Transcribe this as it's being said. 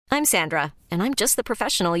I'm Sandra, and I'm just the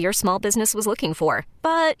professional your small business was looking for.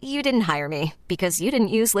 But you didn't hire me because you didn't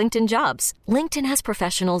use LinkedIn Jobs. LinkedIn has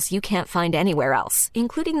professionals you can't find anywhere else,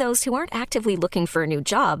 including those who aren't actively looking for a new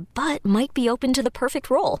job, but might be open to the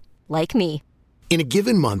perfect role, like me. In a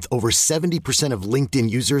given month, over 70% of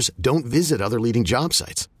LinkedIn users don't visit other leading job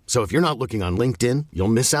sites. So if you're not looking on LinkedIn, you'll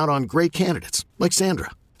miss out on great candidates like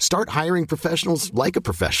Sandra. Start hiring professionals like a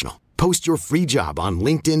professional. Post your free job on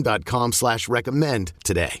linkedin.com/recommend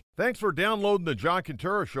today. Thanks for downloading the John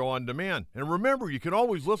Quintero Show on demand. And remember, you can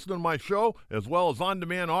always listen to my show as well as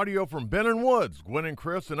on-demand audio from Ben & Woods, Gwen and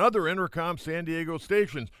Chris, and other Intercom San Diego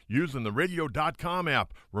stations using the radio.com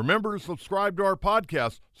app. Remember to subscribe to our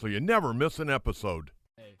podcast so you never miss an episode.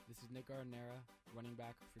 Hey, this is Nick Ardenera, running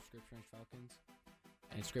back for Scripps Ranch Falcons.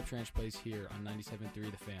 And Scripps Ranch plays here on 97.3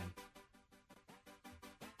 The Fan.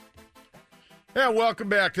 And welcome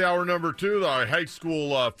back to hour number 2, the high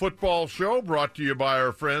school football show, brought to you by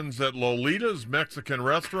our friends at Lolita's Mexican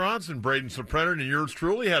Restaurants. And Braden Soprano and yours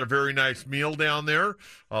truly had a very nice meal down there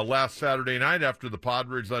last Saturday night after the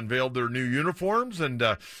Padres unveiled their new uniforms. And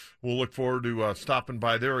we'll look forward to stopping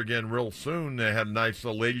by there again real soon. They had a nice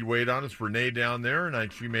lady wait on us, Renee, down there.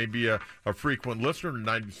 And she may be a frequent listener to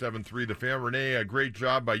 97.3 The Fan. Renee, a great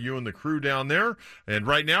job by you and the crew down there. And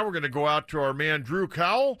right now we're going to go out to our man Drew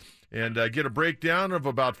Cowell and get a breakdown of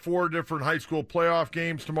about 4 different high school playoff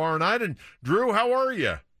games tomorrow night. And, Drew, how are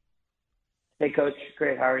you? Hey, Coach.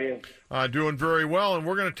 Great. How are you? Doing very well. And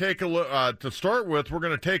we're going to take a look, to start with, we're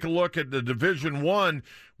going to take a look at the Division I.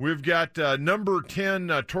 We've got number 10,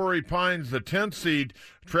 Torrey Pines, the 10th seed,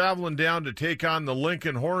 traveling down to take on the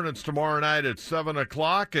Lincoln Hornets tomorrow night at 7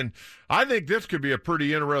 o'clock. And I think this could be a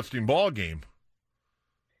pretty interesting ball game.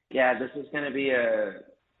 Yeah, this is going to be a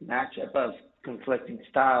matchup of conflicting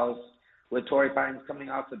styles, with Torrey Pines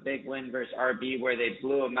coming off a big win versus RB where they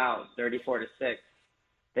blew them out 34-6.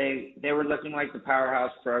 They were looking like the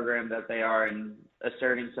powerhouse program that they are and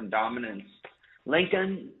asserting some dominance.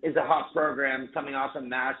 Lincoln is a hot program coming off a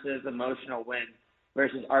massive emotional win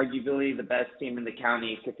versus arguably the best team in the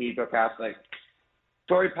county, Cathedral Catholic.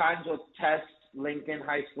 Torrey Pines will test Lincoln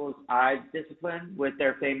High School's eye discipline with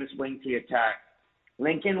their famous wing tee attack.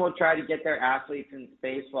 Lincoln will try to get their athletes in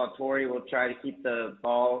space while Torrey will try to keep the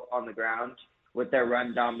ball on the ground with their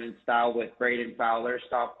run-dominant style with Braden Fowler,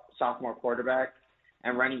 sophomore quarterback,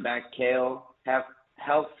 and running back Cale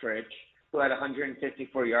Helfrich, who had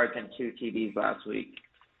 154 yards and 2 TDs last week.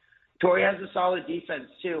 Torrey has a solid defense,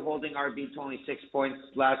 too, holding RB to only 6 points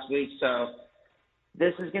last week. So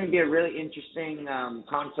this is going to be a really interesting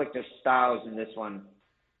conflict of styles in this one.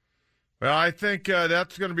 Well, I think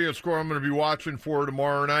that's going to be a score I'm going to be watching for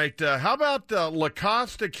tomorrow night. How about La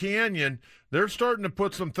Costa Canyon? They're starting to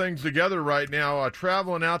put some things together right now,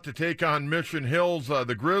 traveling out to take on Mission Hills.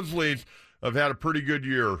 The Grizzlies have had a pretty good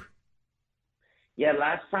year. Yeah,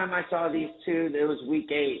 last time I saw these two, it was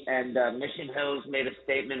week 8, and Mission Hills made a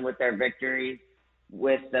statement with their victory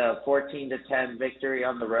with the 14-10 victory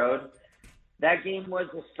on the road. That game was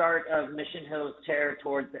the start of Mission Hill's tear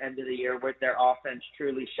towards the end of the year with their offense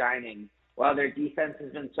truly shining, while their defense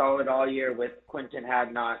has been solid all year with Quinton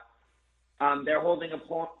Hadnot. They're holding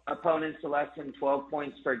opponents to less than 12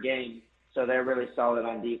 points per game, so they're really solid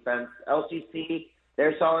on defense. LCC,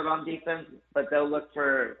 they're solid on defense, but they'll look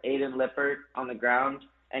for Aiden Lippert on the ground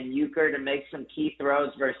and Euchre to make some key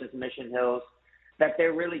throws versus Mission Hills that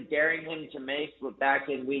they're really daring him to make back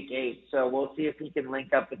in week 8. So we'll see if he can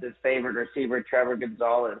link up with his favorite receiver, Trevor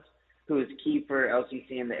Gonzalez, who is key for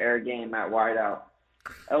LCC in the air game at wideout.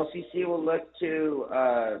 LCC will look to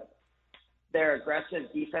their aggressive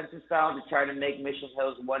defensive style to try to make Mission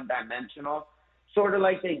Hills one-dimensional, sort of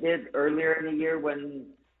like they did earlier in the year when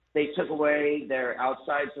they took away their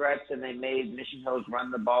outside threats and they made Mission Hills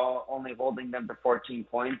run the ball, only holding them to 14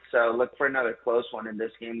 points. So look for another close one in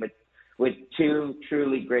this game with 2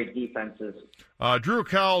 truly great defenses. Drew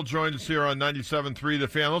Cowell joins us here on 97.3 The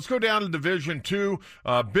Fan. Let's go down to Division II.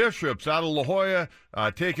 Bishops out of La Jolla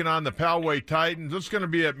taking on the Poway Titans. This is going to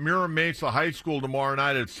be at Mira Mesa High School tomorrow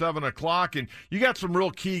night at 7 o'clock. And you got some real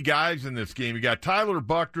key guys in this game. You got Tyler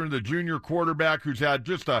Buckner, the junior quarterback, who's had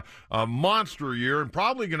just a monster year and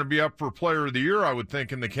probably going to be up for Player of the Year, I would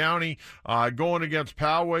think, in the county, going against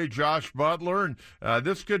Poway, Josh Butler. And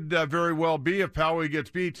this could very well be, if Poway gets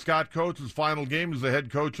beat, Scott Coates' final game as the head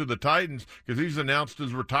coach of the Titans, because he's announced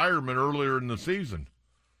his retirement earlier in the season.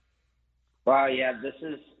 Wow, yeah, this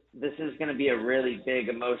is going to be a really big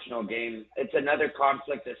emotional game. It's another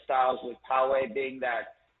conflict of styles, with Poway being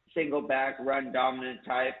that single back run dominant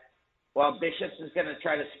type, while Bishops is going to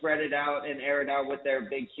try to spread it out and air it out with their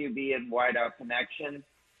big QB and wideout connection.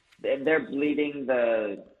 they're leading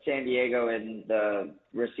the San Diego in the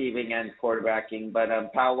receiving and quarterbacking. But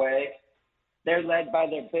Poway, they're led by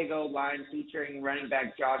their big old line featuring running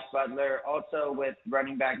back Josh Butler, also with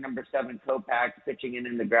running back number 7 Kopak pitching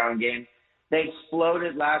in the ground game. They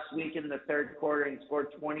exploded last week in the third quarter and scored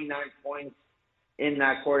 29 points in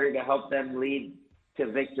that quarter to help them lead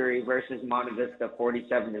to victory versus Monte Vista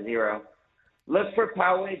 47-0. Look for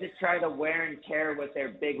Poway to try to wear and tear with their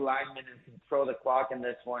big linemen and control the clock in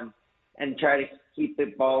this one and try to keep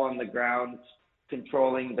the ball on the ground,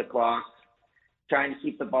 controlling the clock, trying to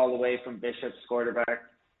keep the ball away from Bishop's quarterback.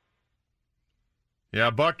 Yeah,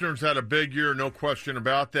 Buckner's had a big year, no question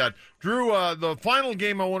about that. Drew, the final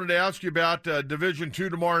game I wanted to ask you about, Division II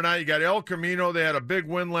tomorrow night. You got El Camino. They had a big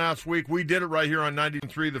win last week. We did it right here on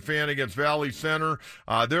 93 The Fan against Valley Center.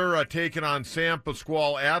 They're taking on San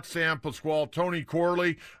Pasqual at San Pasqual. Tony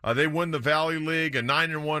Corley, they win the Valley League, a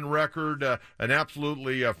 9-1 record, an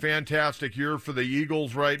absolutely fantastic year for the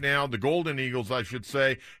Eagles right now, the Golden Eagles, I should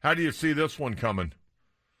say. How do you see this one coming?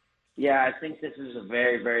 Yeah, I think this is a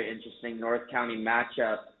very, very interesting North County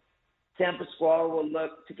matchup. San Pasqual will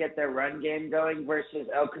look to get their run game going versus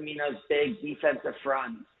El Camino's big defensive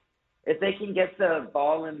front. If they can get the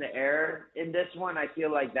ball in the air in this one, I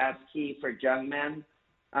feel like that's key for Jungman.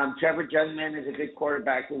 Trevor Jungman is a good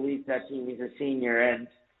quarterback who leads that team. He's a senior, and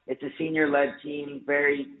it's a senior-led team,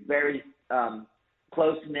 very, very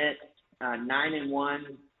close-knit, 9-1.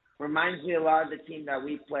 Reminds me a lot of the team that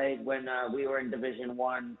we played when we were in Division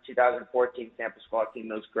I, 2014 San Pasqual team.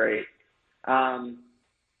 That was great.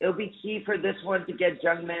 It'll be key for this one to get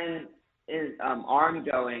Jungman's arm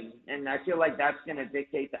going, and I feel like that's going to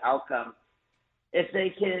dictate the outcome. If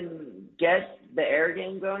they can get the air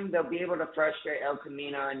game going, they'll be able to frustrate El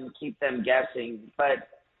Camino and keep them guessing. But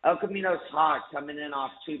El Camino's hot, coming in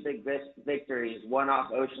off 2 big victories, one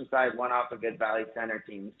off Oceanside, one off a good Valley Center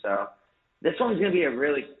team. So this one's going to be a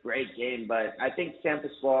really great game, but I think San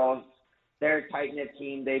Pasqual, they're a tight-knit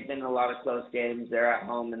team. They've been in a lot of close games. They're at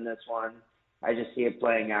home in this one. I just see it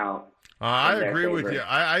playing out. I agree with you.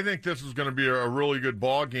 I think this is going to be a really good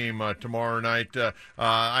ball game tomorrow night.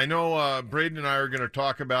 I know Braden and I are going to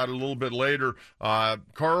talk about it a little bit later.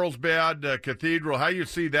 Carlsbad, Cathedral, how you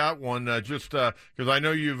see that one? Just because I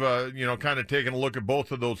know you've kind of taken a look at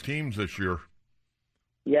both of those teams this year.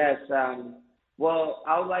 Yes. Well,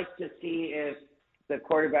 I would like to see if the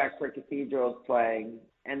quarterback for Cathedral is playing,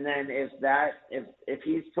 and then if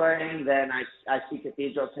he's playing, then I see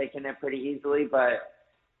Cathedral taking it pretty easily. But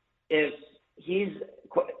if he's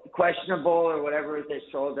questionable or whatever with his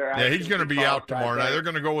shoulder, he's going to be out tomorrow night. They're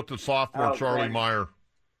going to go with the sophomore Charlie Meyer.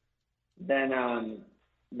 Then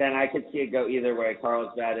I could see it go either way.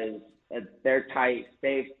 Carlsbad they're tight.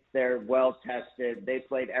 They're well tested. They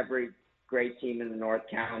played every great team in the North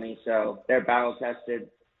County, so they're battle tested.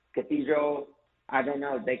 Cathedral, I don't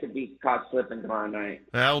know. They could be caught slipping tomorrow night.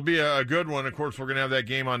 That'll be a good one. Of course, we're going to have that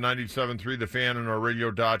game on 97.3 The Fan and our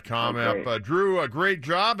radio.com app. Drew, a great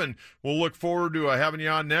job, and we'll look forward to having you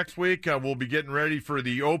on next week. We'll be getting ready for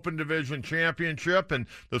the Open Division Championship and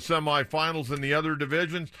the semifinals in the other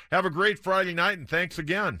divisions. Have a great Friday night, and thanks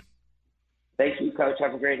again. Thank you, Coach.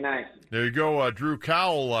 Have a great night. There you go. Drew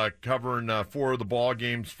Cowell covering 4 of the ball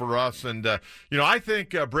games for us. And, I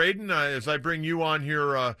think, Braden, as I bring you on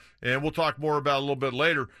here, and we'll talk more about it a little bit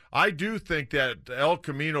later, I do think that El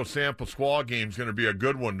Camino-San Pasqual game is going to be a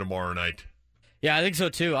good one tomorrow night. Yeah, I think so,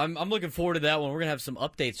 too. I'm looking forward to that one. We're going to have some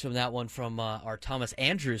updates from that one from our Thomas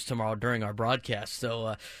Andrews tomorrow during our broadcast.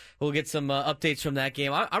 So we'll get some updates from that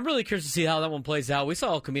game. I'm really curious to see how that one plays out. We saw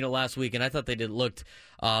El Camino last week, and I thought they looked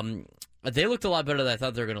a lot better than I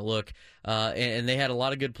thought they were going to look, and they had a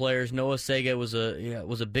lot of good players. Noah Sega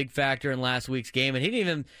was a big factor in last week's game, and he didn't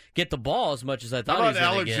even get the ball as much as I thought he was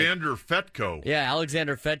going to get. Alexander Fetko? Yeah,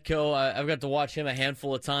 Alexander Fetko. I've got to watch him a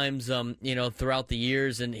handful of times, throughout the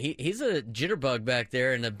years, and he's a jitterbug back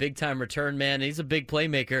there and a big-time return man. He's a big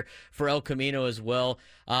playmaker for El Camino as well.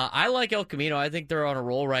 I like El Camino. I think they're on a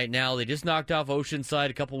roll right now. They just knocked off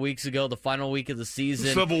Oceanside a couple weeks ago, the final week of the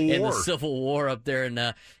season. In the Civil War up there in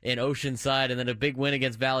Oceanside, and then a big win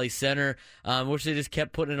against Valley Center, which they just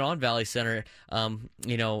kept putting it on Valley Center.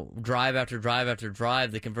 Drive after drive after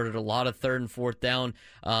drive. They converted a lot of 3rd and 4th down,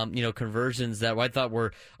 conversions that I thought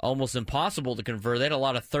were almost impossible to convert. They had a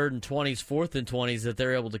lot of 3rd and 20s, 4th and 20s that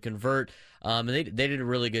they're able to convert. And they did a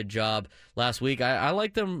really good job last week. I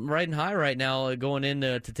like them riding high right now going in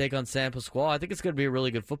to take on San Pasqual. I think it's going to be a really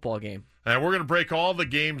good football game. And we're going to break all the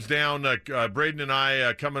games down. Braden and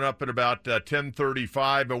I coming up at about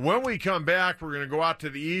 10:35. But when we come back, we're going to go out to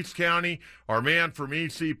the East County. Our man from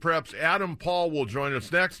EC Preps, Adam Paul, will join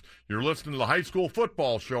us next. You're listening to the High School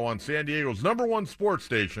Football Show on San Diego's #1 sports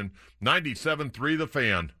station, 97.3 The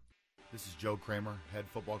Fan. This is Joe Kramer, head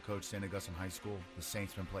football coach, St. Augustine High School. The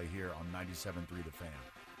Saintsmen play here on 97.3 The Fan.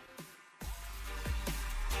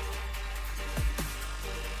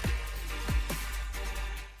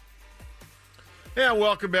 And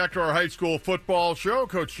welcome back to our high school football show.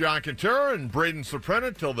 Coach John Quintero and Braden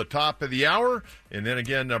Soprena till the top of the hour. And then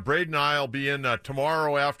again, Braden and I will be in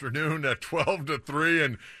tomorrow afternoon at 12 to 3.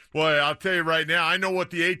 And boy, I'll tell you right now, I know what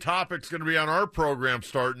the A topic's going to be on our program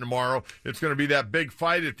starting tomorrow. It's going to be that big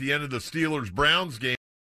fight at the end of the Steelers-Browns game.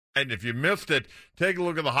 And if you missed it, take a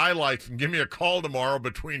look at the highlights and give me a call tomorrow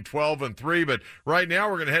between 12 and 3. But right now,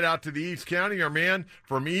 we're going to head out to the East County. Our man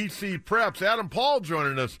from EC Preps, Adam Paul,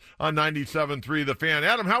 joining us on 97.3 The Fan.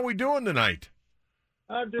 Adam, how we doing tonight?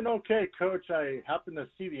 I'm doing okay, Coach. I happened to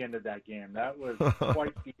see the end of that game. That was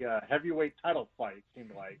quite the heavyweight title fight, it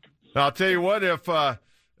seemed like. I'll tell you what, if a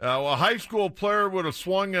high school player would have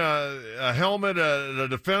swung a helmet at a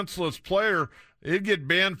defenseless player, he'd get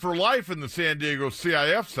banned for life in the San Diego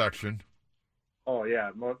CIF section. Oh, yeah,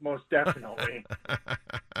 most definitely.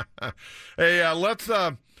 Hey, let's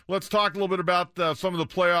talk a little bit about some of the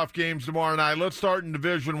playoff games tomorrow night. Let's start in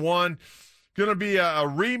Division I. Going to be a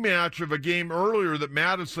rematch of a game earlier that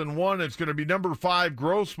Madison won. It's going to be number 5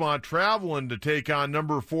 Grossmont traveling to take on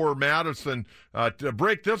number 4 Madison. To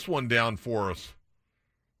break this one down for us.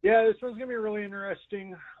 Yeah, this one's going to be really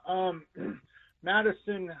interesting.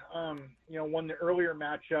 Madison, won the earlier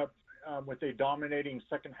matchup with a dominating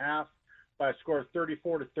second half by a score of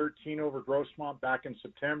 34-13 over Grossmont back in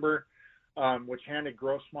September, which handed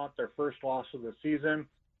Grossmont their first loss of the season.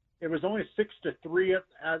 It was only 6-3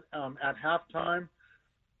 at halftime.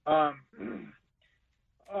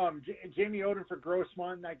 Jamie Oden for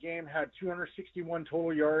Grossmont in that game had 261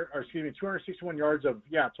 yards of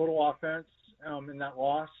total offense in that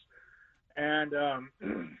loss. And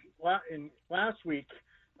last week,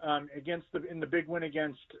 in the big win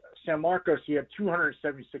against San Marcos, he had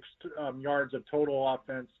 276 yards of total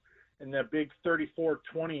offense in the big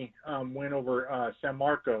 34-20 win over San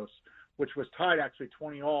Marcos, which was tied actually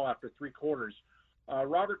 20-all after 3 quarters.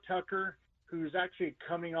 Robert Tucker, who's actually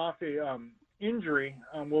coming off a injury,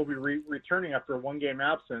 will be returning after a 1-game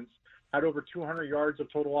absence, had over 200 yards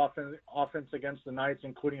of total offense against the Knights,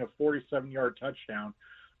 including a 47-yard touchdown.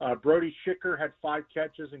 Brody Schicker had 5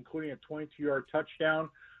 catches, including a 22-yard touchdown,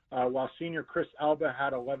 while senior Chris Alba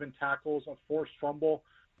had 11 tackles, a forced fumble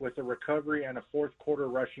with a recovery, and a fourth-quarter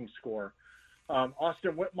rushing score.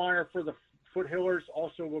 Austin Whitmire for the Foothillers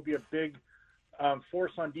also will be a big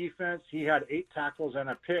force on defense. He had 8 tackles and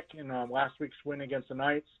a pick in last week's win against the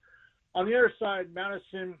Knights. On the other side,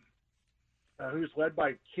 Madison, who's led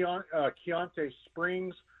by Keontae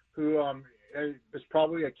Springs, who is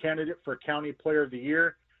probably a candidate for County Player of the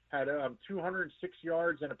Year, had 206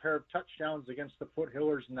 yards and a pair of touchdowns against the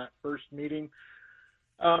Foothillers in that first meeting.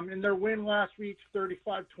 In their win last week,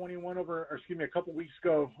 35-21 a couple weeks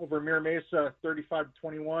ago over Mira Mesa,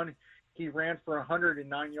 35-21, he ran for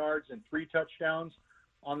 109 yards and 3 touchdowns.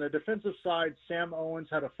 On the defensive side, Sam Owens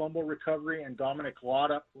had a fumble recovery, and Dominic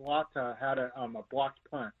Lotta had a blocked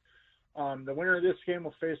punt. The winner of this game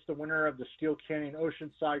will face the winner of the Steel Canyon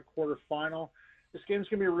Oceanside quarterfinal. This game's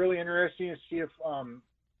going to be really interesting to see if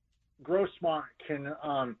Grossmont can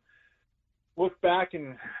look back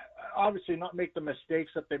and obviously not make the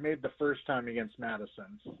mistakes that they made the first time against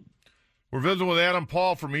Madison. We're visiting with Adam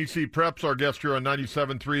Paul from EC Preps, our guest here on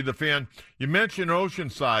 97.3 The Fan. You mentioned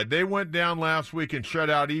Oceanside. They went down last week and shut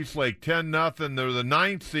out Eastlake 10-0. They're the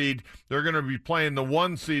 9th seed. They're going to be playing the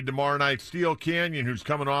 1 seed tomorrow night, Steel Canyon, who's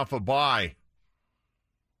coming off a bye.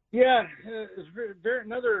 Yeah, it's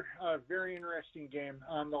another very interesting game.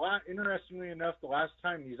 Interestingly enough, the last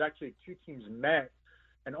time these actually 2 teams met,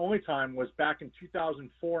 and only time, was back in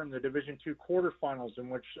 2004 in the Division II quarterfinals, in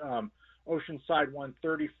which Oceanside won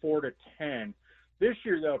 34-10. This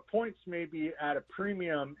year, though, points may be at a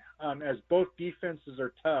premium as both defenses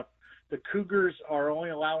are tough. The Cougars are only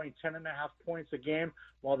allowing 10.5 points a game,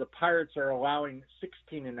 while the Pirates are allowing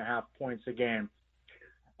 16.5 points a game.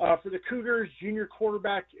 For the Cougars, junior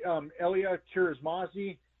quarterback Elia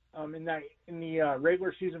Kirazmazi in the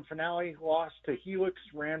regular season finale lost to Helix,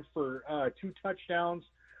 ran for 2 touchdowns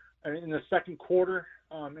in the second quarter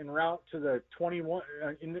en route to the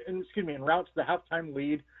en route to the halftime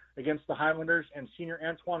lead against the Highlanders, and senior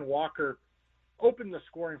Antoine Walker opened the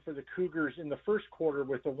scoring for the Cougars in the first quarter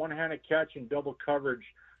with a one-handed catch and double coverage,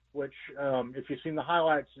 which, if you've seen the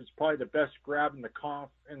highlights, is probably the best grab in the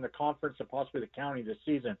conference and possibly the county this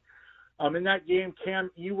season. In that game,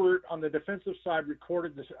 Cam Ewert on the defensive side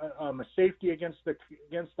recorded this, a safety against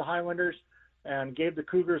the Highlanders and gave the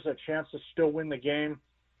Cougars a chance to still win the game.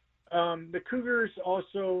 The Cougars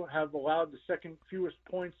also have allowed the second fewest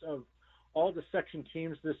points of all the section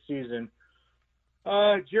teams this season.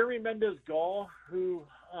 Jeremy Mendez-Gall, who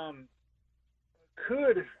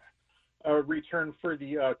could return for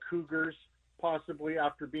the Cougars possibly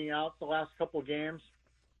after being out the last couple of games.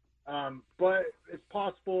 But it's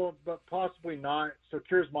possible, but possibly not. So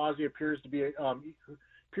Kyrus Mazi appears to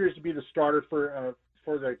be the starter for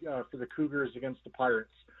the Cougars against the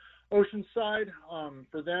Pirates. Oceanside,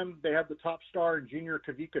 for them, they have the top star in junior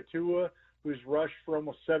Kavika Tua, who's rushed for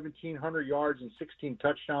almost 1,700 yards and 16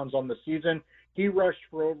 touchdowns on the season. He rushed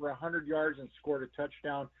for over 100 yards and scored a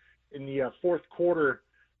touchdown in the fourth quarter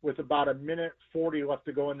with about 1:40 left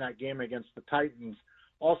to go in that game against the Titans.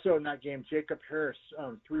 Also in that game, Jacob Harris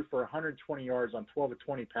threw for 120 yards on 12 of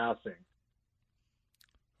 20 passing.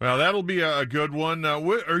 Well, that'll be a good one.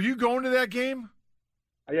 Are you going to that game?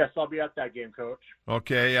 Yes, I'll be at that game, Coach.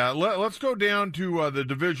 Okay, let's go down to the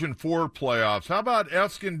Division IV playoffs. How about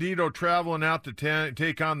Escondido traveling out to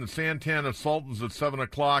take on the Santana Sultans at 7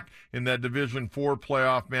 o'clock in that Division IV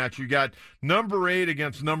playoff match? You got number 8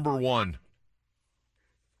 against number 1.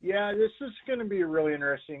 Yeah, this is going to be really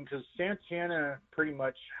interesting because Santana pretty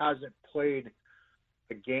much hasn't played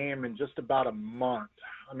a game in just about a month.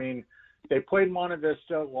 I mean, they played Monte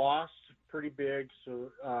Vista, lost pretty big to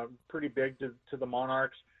the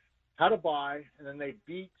Monarchs, had a bye, and then they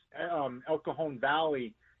beat El Cajon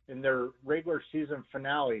Valley in their regular season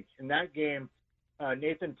finale. In that game,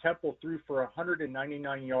 Nathan Temple threw for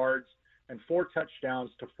 199 yards and 4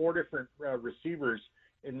 touchdowns to 4 different receivers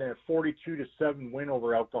in the 42-7 win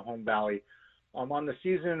over El Cajon Valley. On the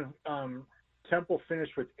season, Temple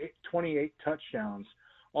finished with 28 touchdowns.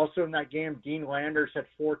 Also in that game, Dean Landers had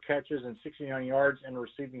 4 catches and 69 yards and a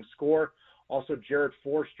receiving score. Also, Jared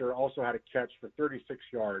Forster also had a catch for 36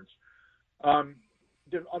 yards. On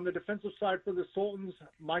the defensive side for the Sultans,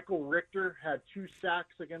 Michael Richter had 2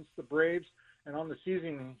 sacks against the Braves, and on the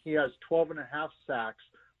season he has 12.5 sacks,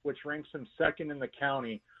 which ranks him second in the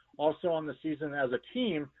county. Also on the season as a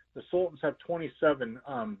team, the Sultans have 27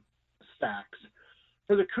 sacks.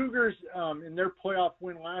 For the Cougars, in their playoff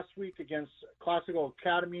win last week against Classical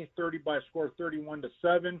Academy, 30 by a score of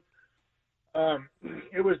 31-7,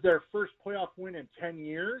 it was their first playoff win in 10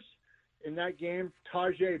 years. In that game,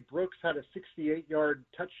 Tajay Brooks had a 68-yard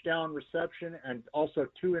touchdown reception and also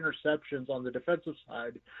 2 interceptions on the defensive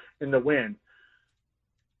side in the win.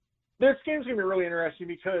 This game's going to be really interesting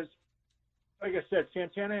because, like I said,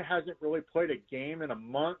 Santana hasn't really played a game in a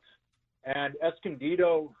month, and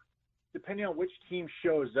Escondido, depending on which team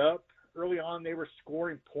shows up, early on they were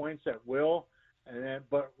scoring points at will,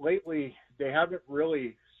 but lately they haven't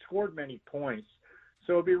really scored many points.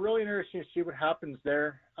 So it'll be really interesting to see what happens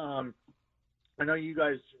there. I know you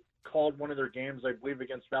guys called one of their games, I believe,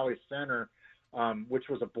 against Valley Center, which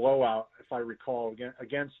was a blowout, if I recall,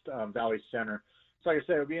 against Valley Center. So like I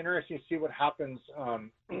said, it'll be interesting to see what happens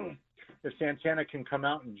if Santana can come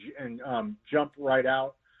out and jump right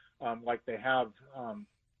out like they have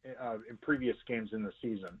in previous games in the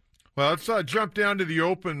season. Well, let's jump down to the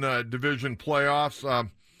Open Division playoffs.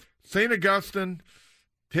 St. Augustine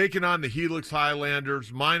taking on the Helix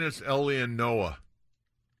Highlanders minus Ellie and Noah.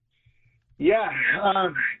 Yeah,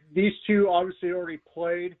 these two obviously already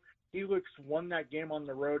played. Helix won that game on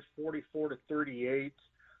the road 44-38,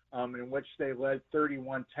 in which they led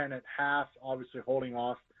 31-10 at half, obviously holding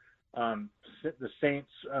off the Saints'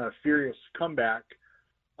 furious comeback.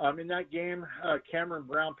 In that game, Cameron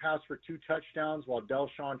Brown passed for 2 touchdowns, while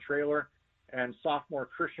Delshawn Traylor and sophomore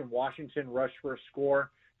Christian Washington rushed for a score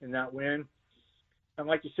in that win. And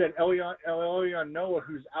like you said, Elion Noah,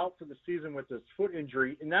 who's out for the season with his foot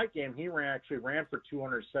injury, in that game he actually ran for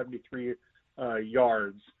 273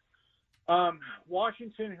 yards.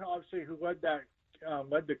 Washington, obviously, who led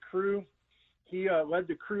the crew, he led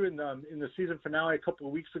the crew in the season finale a couple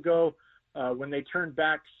of weeks ago when they turned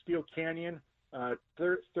back Steel Canyon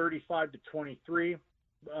 35-23,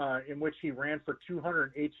 in which he ran for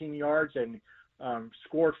 218 yards and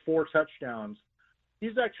scored 4 touchdowns.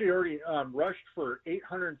 He's actually already rushed for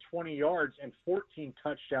 820 yards and 14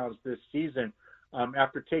 touchdowns this season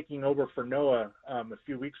after taking over for Noah a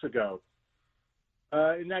few weeks ago.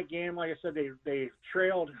 In that game, like I said, they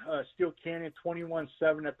trailed Steel Canyon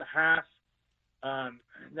 21-7 at the half.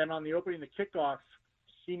 Then on the opening, the kickoff,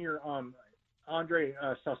 senior Andre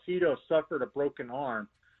Salcido suffered a broken arm.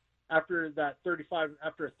 After a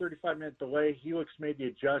 35-minute delay, Helix made the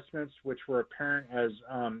adjustments, which were apparent as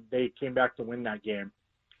they came back to win that game.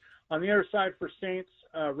 On the other side for Saints,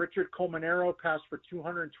 Richard Colmenero passed for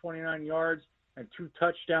 229 yards and 2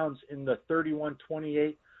 touchdowns in the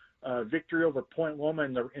 31-28 victory over Point Loma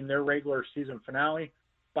in their regular season finale.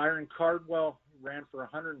 Byron Cardwell ran for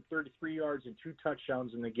 133 yards and 2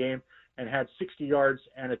 touchdowns in the game and had 60 yards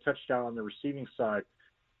and a touchdown on the receiving side.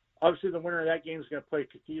 Obviously, the winner of that game is going to play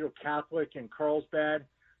Cathedral Catholic in Carlsbad.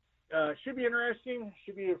 Should be interesting.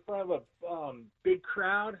 Should be in front of a big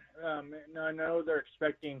crowd. And I know they're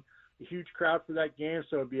expecting a huge crowd for that game,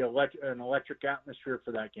 so it'll be an electric atmosphere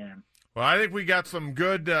for that game. Well, I think we got some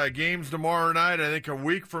good games tomorrow night. I think a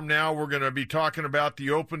week from now we're going to be talking about the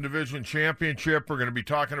Open Division Championship. We're going to be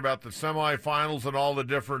talking about the semifinals and all the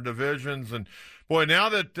different divisions. And, boy, now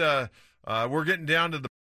that we're getting down to the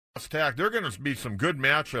brass tack, there are going to be some good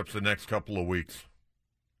matchups the next couple of weeks.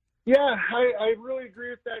 Yeah, I really agree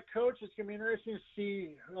with that, Coach. It's going to be interesting to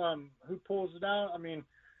see who pulls it out. I mean,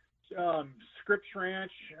 Scripps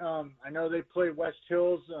Ranch, I know they play West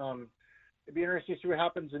Hills. It'd be interesting to see what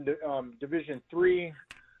happens in Division III.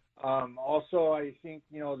 Also, I think,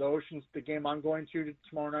 the game I'm going to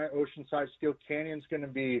tomorrow night, Oceanside Steel Canyon, is going to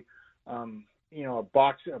be, a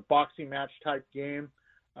boxing match type game.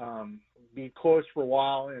 Be close for a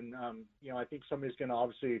while, and I think somebody's going to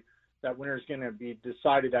obviously that winner is going to be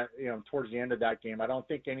decided at towards the end of that game. I don't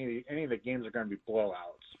think any of the games are going to be blowouts.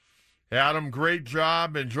 Adam, great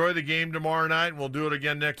job. Enjoy the game tomorrow night, and we'll do it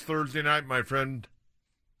again next Thursday night, my friend.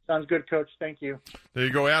 Sounds good, Coach. Thank you. There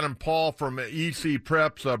you go, Adam Paul from EC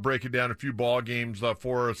Preps, breaking down a few ball games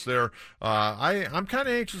for us there. I'm kind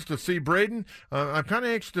of anxious to see Braden. I'm kind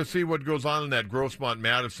of anxious to see what goes on in that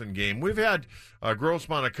Grossmont-Madison game. We've had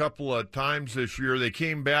Grossmont a couple of times this year. They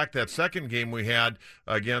came back. That second game we had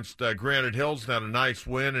against Granite Hills and had a nice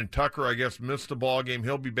win. And Tucker, I guess, missed the ball game.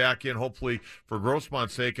 He'll be back in, hopefully, for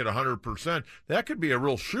Grossmont's sake at 100%. That could be a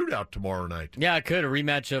real shootout tomorrow night. Yeah, it could. A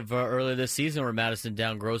rematch of earlier this season where Madison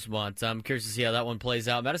down Grossmont. I'm curious to see how that one plays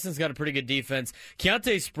out. Madison's got a pretty good defense.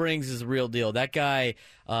 Keontae Springs is the real deal. That guy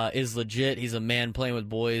is legit. He's a man playing with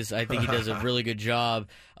boys. I think he does a really good job.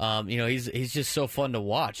 He's just so fun to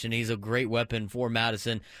watch, and he's a great weapon for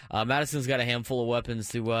Madison. Madison's got a handful of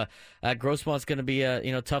weapons. Grossmont's going to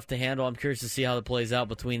be tough to handle. I'm curious to see how it plays out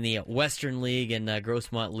between the Western League and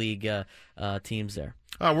Grossmont League teams there.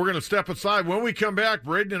 We're going to step aside. When we come back,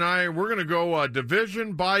 Braden and I, we're going to go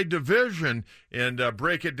division by division and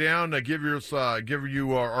break it down, give you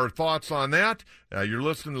our thoughts on that. You're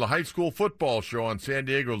listening to the High School Football Show on San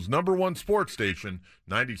Diego's #1 sports station,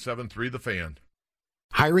 97.3 The Fan.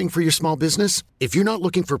 Hiring for your small business? If you're not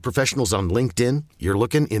looking for professionals on LinkedIn, you're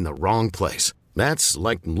looking in the wrong place. That's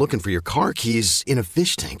like looking for your car keys in a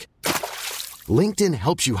fish tank. LinkedIn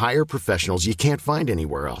helps you hire professionals you can't find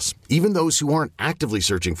anywhere else, even those who aren't actively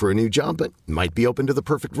searching for a new job but might be open to the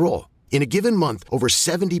perfect role. In a given month, over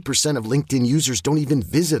 70% of LinkedIn users don't even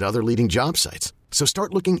visit other leading job sites. So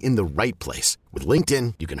start looking in the right place. With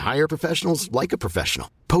LinkedIn, you can hire professionals like a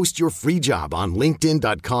professional. Post your free job on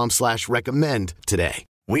linkedin.com/recommend today.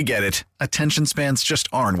 We get it. Attention spans just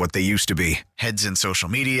aren't what they used to be. Heads in social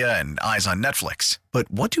media and eyes on Netflix.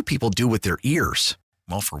 But what do people do with their ears?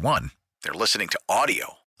 Well, for one, they're listening to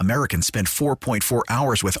audio. Americans spend 4.4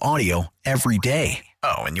 hours with audio every day.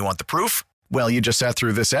 Oh, and you want the proof? Well, you just sat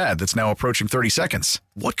through this ad that's now approaching 30 seconds.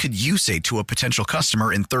 What could you say to a potential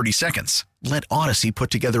customer in 30 seconds? Let Odyssey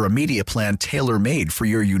put together a media plan tailor-made for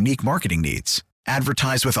your unique marketing needs.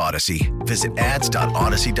 Advertise with Odyssey. Visit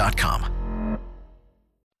ads.odyssey.com.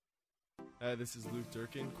 This is Luke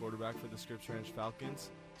Durkin, quarterback for the Scripps Ranch Falcons.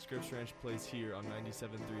 Scripps Ranch plays here on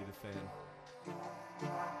 97.3 The Fan.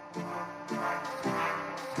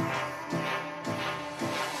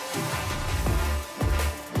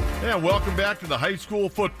 Yeah, welcome back to the High School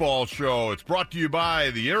Football Show. It's brought to you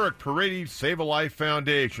by the Eric Paredes Save a Life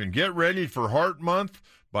Foundation. Get ready for Heart Month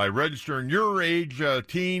by registering your age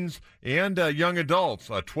teens and young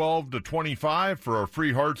adults, 12 to 25, for a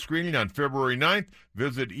free heart screening on February 9th.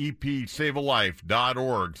 Visit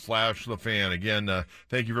epsavealife.org/thefan. Again,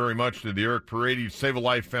 thank you very much to the Eric Paredes Save a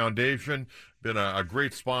Life Foundation. Been a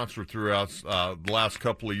great sponsor throughout the last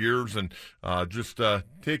couple of years, and just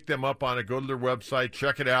take them up on it. Go to their website,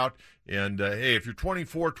 check it out, and hey, if you're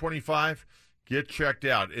 24, 25, get checked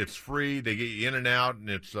out. It's free. They get you in and out, and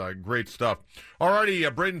it's great stuff.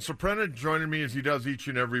 Alrighty, Braden Soprena joining me as he does each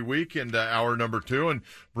and every week in hour number 2. And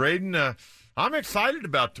Braden, I'm excited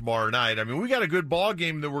about tomorrow night. I mean, we got a good ball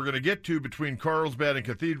game that we're going to get to between Carlsbad and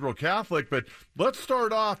Cathedral Catholic, but let's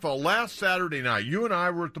start off last Saturday night. You and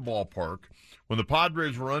I were at the ballpark when the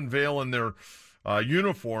Padres were unveiling their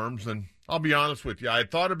uniforms, and I'll be honest with you, I had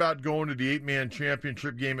thought about going to the 8-man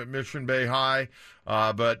championship game at Mission Bay High,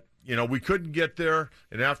 but we couldn't get there,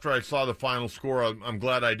 and after I saw the final score, I'm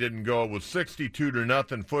glad I didn't go. It was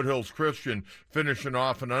 62-0. Foothills Christian finishing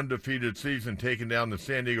off an undefeated season, taking down the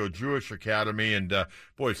San Diego Jewish Academy, and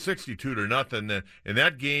 62-0. In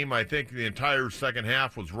that game, I think the entire second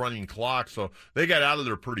half was running clock, so they got out of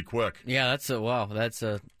there pretty quick. Yeah, that's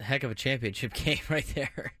a heck of a championship game right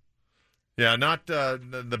there. Yeah, not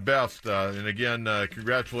the best. And again,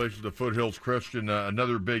 congratulations to Foothills Christian.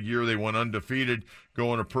 Another big year. They went undefeated,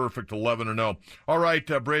 going a perfect 11-0. All right,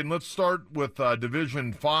 Braden, let's start with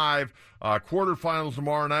Division 5. Quarterfinals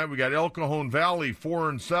tomorrow night. We got El Cajon Valley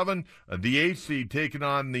 4-7. The 8th seed taking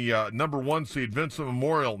on the number 1 seed Vincent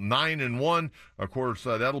Memorial 9-1. Of course,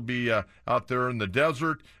 that'll be out there in the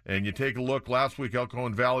desert. And you take a look. Last week, El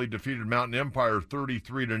Cajon Valley defeated Mountain Empire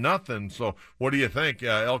 33-0. So, what do you think?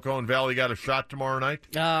 El Cajon Valley got a shot tomorrow night?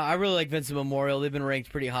 I really like Vincent Memorial. They've been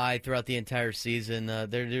ranked pretty high throughout the entire season. They're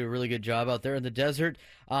doing a really good job out there in the desert.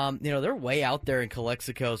 They're way out there in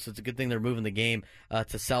Calexico, so it's a good thing they're moving the game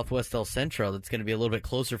to Southwest El Centro. That's going to be a little bit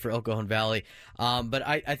closer for El Cajon Valley. But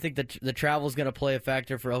I think that the travel is going to play a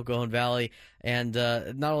factor for El Cajon Valley. And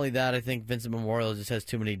not only that, I think Vincent Memorial just has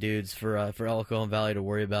too many dudes for El Cajon Valley to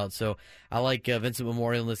worry about. So I like Vincent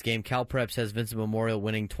Memorial in this game. Cal Preps has Vincent Memorial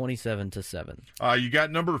winning 27-7. You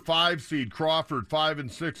got number 5 seed Crawford,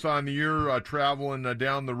 5-6 on the year, traveling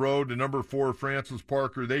down the road to number 4 Francis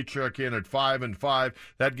Parker. They check in at 5-5.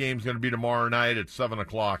 That game's going to be tomorrow night at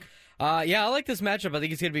 7:00. I like this matchup. I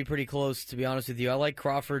think it's going to be pretty close, to be honest with you. I like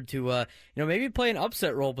Crawford to, maybe play an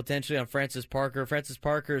upset role potentially on Francis Parker. Francis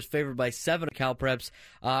Parker is favored by 7 at Cal Preps.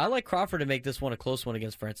 I like Crawford to make this one a close one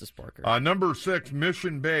against Francis Parker. Number 6,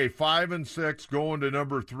 Mission Bay, 5-6, going to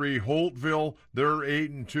number 3, Holtville. They're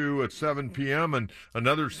 8-2 at 7 p.m. And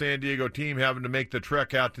another San Diego team having to make the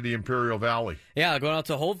trek out to the Imperial Valley. Yeah, going out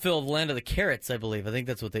to Holtville, the land of the carrots, I believe. I think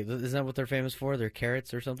that's isn't that what they're famous for? They're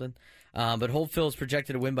carrots or something? But Holtville is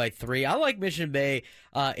projected to win by 3. I like Mission Bay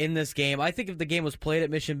in this game. I think if the game was played at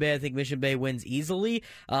Mission Bay, I think Mission Bay wins easily.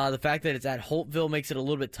 The fact that it's at Holtville makes it a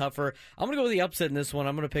little bit tougher. I'm going to go with the upset in this one.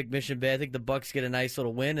 I'm going to pick Mission Bay. I think the Bucks get a nice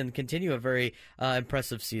little win and continue a very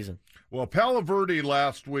impressive season. Well, Palo Verde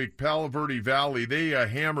last week, Palo Verde Valley, they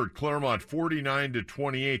hammered Claremont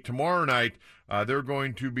 49-28. Tomorrow night, they're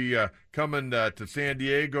going to be coming to San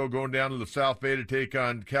Diego, going down to the South Bay to take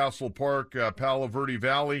on Castle Park, Palo Verde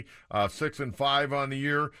Valley, 6-5 on the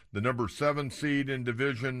year, the number 7 seed in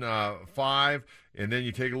Division 5. And then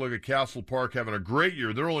you take a look at Castle Park having a great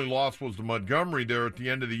year. Their only loss was to Montgomery there at the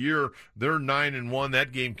end of the year. They're 9-1.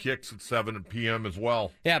 That game kicks at 7 p.m. as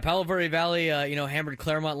well. Yeah, Palo Verde Valley, hammered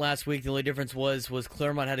Claremont last week. The only difference was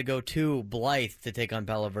Claremont had to go to Blythe to take on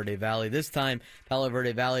Palo Verde Valley. This time, Palo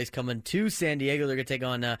Verde Valley is coming to San Diego. They're going to take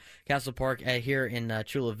on Castle Park here in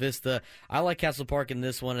Chula Vista. I like Castle Park in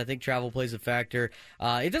this one. I think travel plays a factor.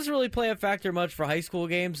 It doesn't really play a factor much for high school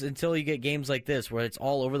games until you get games like this where it's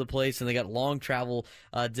all over the place and they got long travel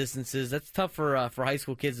distances. That's tough for high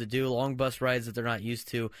school kids to do, long bus rides that they're not used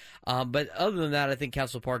to. But other than that, I think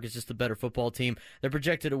Castle Park is just a better football team. They're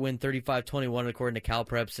projected to win 35-21 according to Cal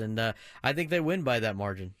Preps, and I think they win by that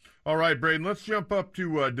margin. All right, Braden, let's jump up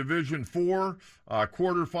to Division 4,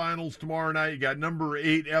 quarterfinals tomorrow night. You got number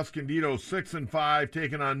 8 Escondido 6-5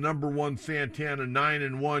 taking on number 1 Santana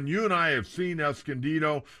 9-1. You and I have seen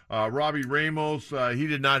Escondido. Robbie Ramos, he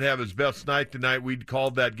did not have his best night tonight. We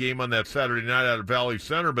called that game on that Saturday night out of Valley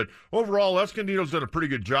Center. But overall, Escondido's done a pretty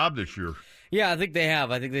good job this year. Yeah, I think they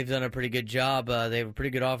have. I think they've done a pretty good job. They have a pretty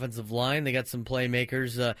good offensive line. They got some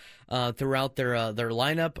playmakers throughout their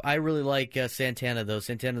lineup. I really like Santana, though.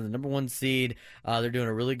 Santana, the number 1 seed. They're doing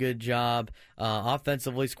a really good job.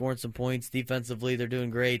 Offensively, scoring some points. Defensively, they're doing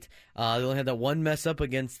great. They only had that one mess up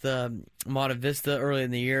against Monte Vista early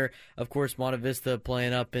in the year. Of course, Monte Vista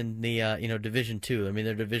playing up in the Division 2. I mean,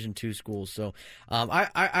 they're Division 2 schools. So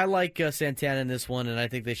I like Santana in this one, and I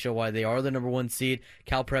think they show why they are the number 1 seed.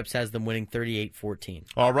 Cal Preps has them winning 38-14.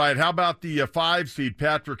 All right, how about the 5 seed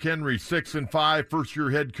Patrick Henry, 6-5, first-year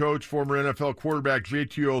head coach, former NFL quarterback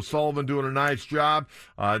J.T. O'Sullivan doing a nice job,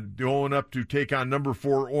 going up to take on number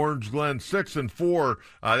 4 Orange Glen, 6-4.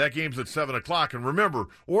 That game's at 7:00. And remember,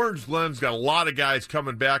 Orange Glen's got a lot of guys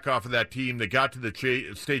coming back off of that team that got to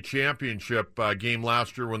the state championship game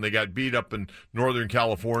last year when they got beat up in Northern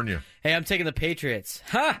California. Hey, I'm taking the Patriots.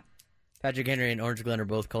 Ha! Patrick Henry and Orange Glen are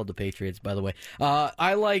both called the Patriots, by the way.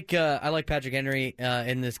 I like Patrick Henry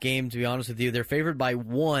in this game, to be honest with you. They're favored by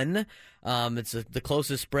 1. It's the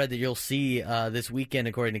closest spread that you'll see this weekend,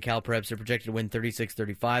 according to Cal Preps. They're projected to win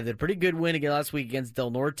 36-35. They had a pretty good win again last week against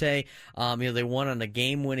Del Norte. They won on a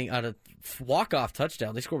game-winning on a walk-off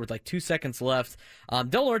touchdown. They scored with like 2 seconds left.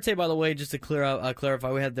 Del Norte, by the way, just to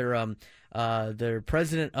clarify, we had their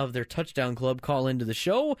president of their touchdown club call into the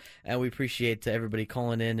show, and we appreciate everybody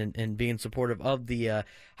calling in and being supportive of the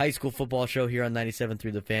high school football show here on 97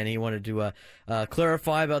 through the Fan. He wanted to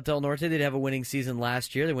clarify about Del Norte. They did have a winning season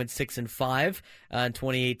last year. They went 6-5 in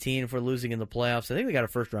 2018 for losing in the playoffs. I think they got a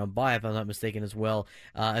first-round bye, if I'm not mistaken, as well.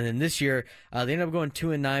 And then this year, they ended up going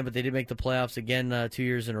 2-9, but they did make the playoffs again 2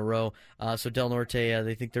 years in a row. So Del Norte,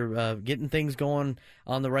 they think they're getting things going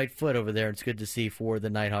on the right foot over there. It's good to see for the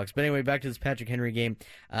Nighthawks. But anyway, back to this Patrick Henry game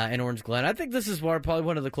in Orange Glen. I think this is probably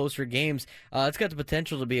one of the closer games. It's got the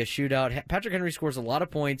potential to be a shootout. Patrick Henry scores a lot of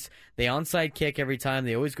points. They onside kick every time.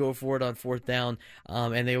 They always go for it on fourth down,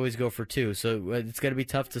 and they always go for two. So it's going to be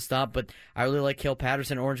tough to stop. But I really like Cale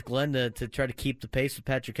Patterson, Orange Glen, to try to keep the pace with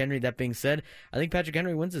Patrick Henry. That being said, I think Patrick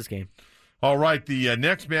Henry wins this game. All right, the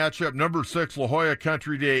next matchup, number 6, La Jolla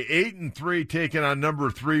Country Day, 8-3, taking on number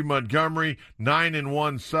 3, Montgomery,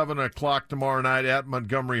 9-1, 7 o'clock tomorrow night at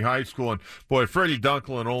Montgomery High School. And, boy, Freddie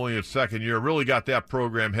Dunklin, only his second year, really got that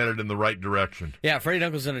program headed in the right direction. Yeah, Freddie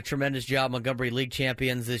Dunkel's done a tremendous job. Montgomery League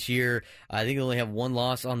champions this year. I think they only have one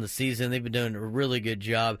loss on the season. They've been doing a really good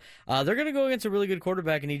job. They're going to go against a really good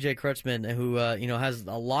quarterback in E.J. Kreutzmann, who has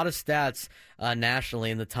a lot of stats nationally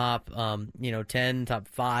in the top 10, top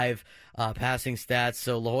 5 passing stats.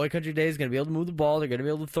 So La Jolla Country Day is going to be able to move the ball. They're going to be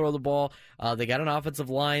able to throw the ball. They got an offensive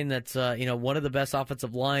line that's one of the best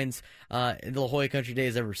offensive lines La Jolla Country Day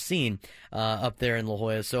has ever seen up there in La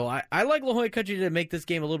Jolla. So I like La Jolla Country Day to make this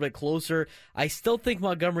game a little bit closer. I still think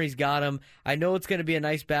Montgomery's got him. I know it's going to be a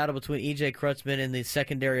nice battle between E.J. Kreutzmann and the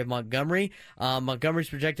secondary of Montgomery. Montgomery's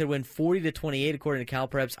projected to win 40-28 according to Cal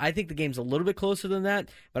Preps. I think the game's a little bit closer than that,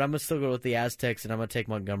 but I'm going to still go with the Aztecs, and I'm going to take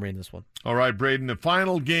Montgomery in this one. All right, Braden, the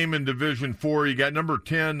final game in Division 4, you got number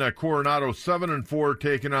 10, Coronado, 7-4,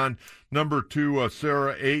 taking on number 2,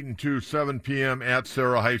 Sarah, 8-2, 7 p.m. at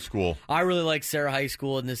Sarah High School. I really like Sarah High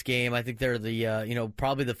School in this game. I think they're the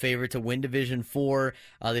probably the favorite to win Division 4.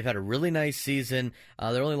 They've had a really nice season.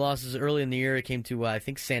 Their only losses early in the year, it came to I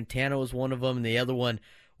think Santana was one of them, and the other one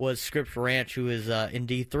was Scripps Ranch, who is in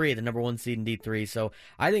D3, the number 1 seed in D3. So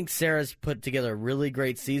I think Sarah's put together a really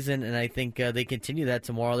great season, and I think they continue that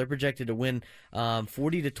tomorrow. They're projected to win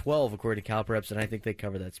 40-12 according to Cal Preps, and I think they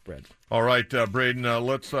cover that spread. All right, Braden,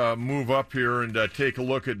 let's move up here and take a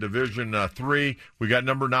look at Division 3. We got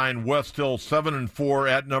number 9, West Hill, 7-4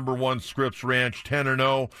 at number 1, Scripps Ranch,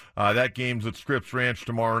 10-0. That game's at Scripps Ranch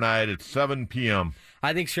tomorrow night at 7 p.m.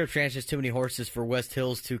 I think Scripps Ranch has too many horses for West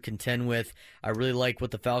Hills to contend with. I really like what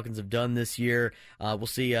the Falcons have done this year. We'll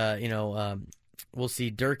see, we'll see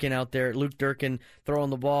Durkin out there, Luke Durkin throwing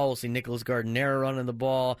the ball. We'll see Nicholas Gardenera running the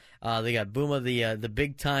ball. They got Booma, the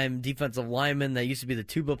big-time defensive lineman that used to be the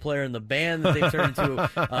tuba player in the band that they turned into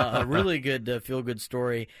a really good feel-good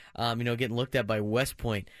story, getting looked at by West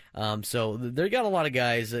Point. So they got a lot of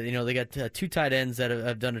guys. They got 2 tight ends that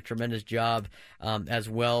have done a tremendous job as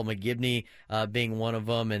well. McGibney being one of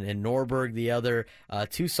them, and Norberg the other.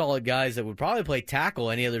 2 solid guys that would probably play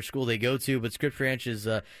tackle any other school they go to, but Scripps Ranch is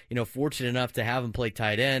fortunate enough to have him play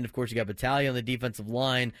tight end. Of course, you got Battaglia on the defensive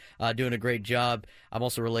line doing a great job. I'm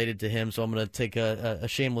also related to him, so I'm going to take a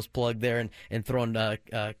shameless plug there and throw in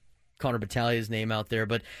Connor Battaglia's name out there.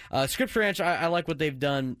 But Scripps Ranch, I like what they've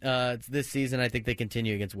done this season. I think they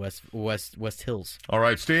continue against West Hills. All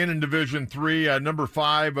right, staying in Division 3, number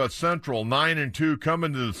 5, Central, 9-2,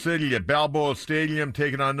 coming to the city at Balboa Stadium,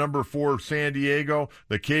 taking on number 4, San Diego.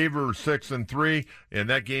 The Cavers, 6-3, and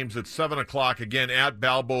that game's at 7 o'clock, again, at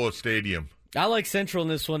Balboa Stadium. I like Central in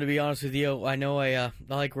this one, to be honest with you. I know I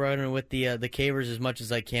like running with the Cavers as much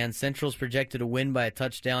as I can. Central's projected to win by a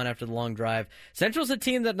touchdown after the long drive. Central's a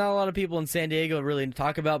team that not a lot of people in San Diego really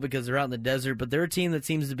talk about because they're out in the desert, but they're a team that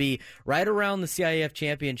seems to be right around the CIF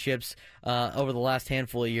championships over the last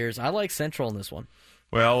handful of years. I like Central in this one.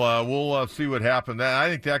 Well, we'll see what happens. I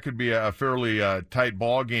think that could be a fairly tight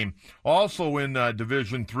ball game. Also in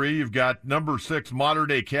Division 3, you've got number 6, Mater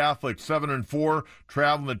Dei Catholic, 7-4,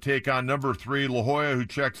 traveling to take on number 3, La Jolla, who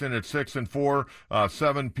checks in at 6-4,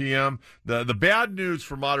 7 p.m. The bad news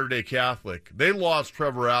for Mater Dei Catholic, they lost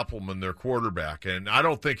Trevor Appleman, their quarterback, and I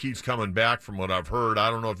don't think he's coming back from what I've heard. I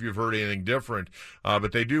don't know if you've heard anything different,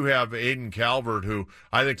 but they do have Aiden Calvert, who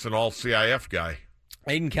I think is an all-CIF guy.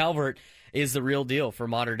 Aiden Calvert is the real deal for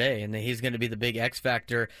Mater Dei, and he's going to be the big X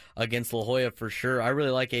factor against La Jolla for sure. I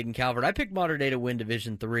really like Aiden Calvert. I picked Mater Dei to win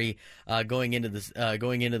Division III going into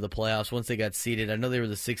the playoffs once they got seeded. I know they were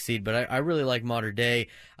the 6th seed, but I really like Mater Dei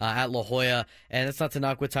at La Jolla, and it's not to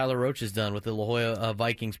knock what Tyler Roach has done with the La Jolla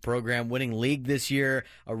Vikings program, winning league this year,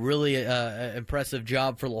 a really impressive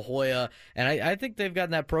job for La Jolla, and I think they've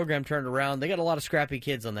gotten that program turned around. They got a lot of scrappy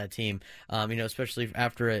kids on that team, especially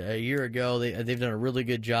after a year ago. They've done a really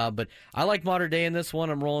good job, but I like Mater Dei in this one.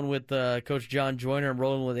 I'm rolling with Coach John Joyner. I'm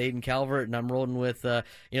rolling with Aiden Calvert, and I'm rolling with the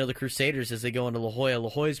Crusaders as they go into La Jolla. La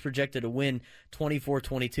Jolla is projected to win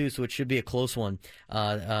 24-22, so it should be a close one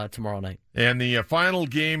tomorrow night. And the final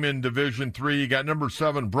game in Division III, you got number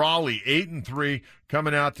 7 Brawley, 8-3,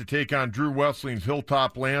 coming out to take on Drew Wesleyan's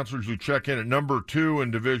Hilltop Lancers, who check in at number 2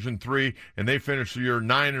 in Division III, and they finish the year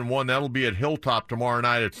 9-1. That'll be at Hilltop tomorrow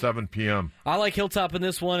night at 7 p.m. I like Hilltop in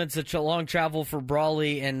this one. It's a long travel for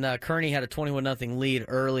Brawley, and Kearney had a 21-0 lead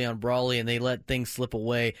early on Brawley, and they let things slip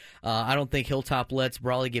away. I don't think Hilltop lets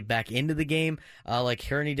Brawley get back into the game like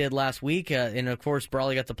Kearney did last week, and of course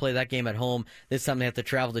Brawley got to play that game at home. This time they have to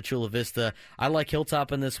travel to Chula Vista. I like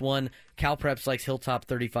Hilltop in this one. Cal Preps likes Hilltop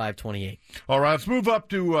 35-28. All right, let's move up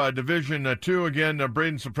to Division II again.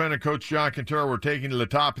 Braden Soprano, Coach John Quintero, we're taking to the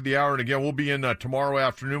top of the hour. And again, we'll be in tomorrow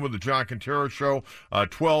afternoon with the John Quintero Show,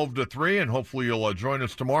 12-3, and hopefully you'll join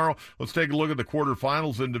us tomorrow. Let's take a look at the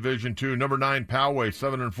quarterfinals in Division II. Number 9, Poway,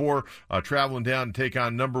 7-4, traveling down to take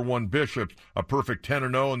on number 1, Bishops, a perfect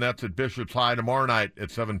 10-0, and that's at Bishops High tomorrow night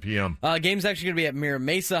at 7 p.m. Game's actually going to be at Mira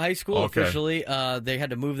Mesa High School officially. They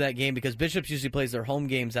had to move that game because Bishops usually plays their home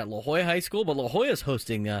games at La Jolla High School, but La Jolla is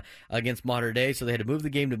hosting against Mater Dei, so they had to move the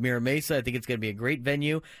game to Mira Mesa. I think it's going to be a great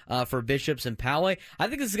venue for Bishops and Poway. I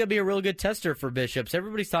think this is going to be a real good tester for Bishops.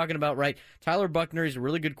 Everybody's talking about, Tyler Buckner, he's a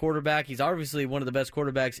really good quarterback. He's obviously one of the best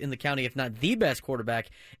quarterbacks in the county, if not the best quarterback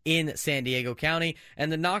in San Diego County.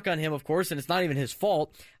 And the knock on him, of course, and it's not even his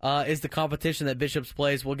fault, is the competition that Bishops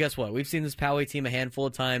plays. Well, guess what? We've seen this Poway team a handful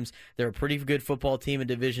of times. They're a pretty good football team in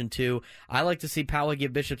Division II. I like to see Poway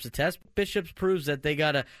give Bishops a test. Bishops proves that they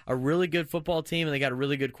got a really good football team, and they got a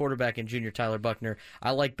really good quarterback in junior Tyler Buckner.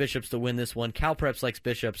 I like Bishops to win this one. Cal Preps likes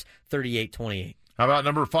Bishops 38-28. How about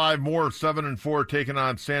number 5, Moore, 7-4, taking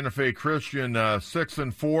on Santa Fe Christian,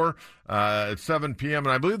 6-4 at 7 p.m.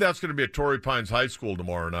 And I believe that's going to be at Torrey Pines High School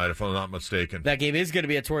tomorrow night, if I'm not mistaken. That game is going to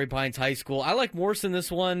be at Torrey Pines High School. I like Morse in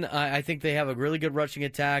this one. I think they have a really good rushing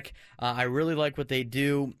attack. I really like what they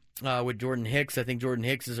do with Jordan Hicks. I think Jordan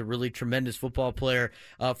Hicks is a really tremendous football player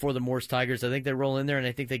for the Morse Tigers. I think they roll in there, and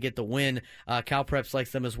I think they get the win. Cal Preps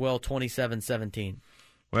likes them as well, 27-17.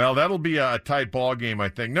 Well, that'll be a tight ball game, I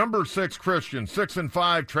think. Number 6, Christian,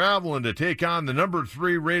 6-5, traveling to take on the number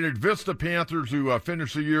 3 rated Vista Panthers, who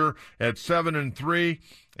finished the year at 7-3.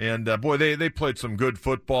 And, boy, they played some good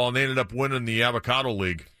football, and they ended up winning the Avocado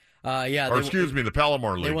League. The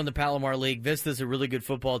Palomar League. They won the Palomar League. Vista's a really good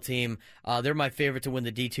football team. They're my favorite to win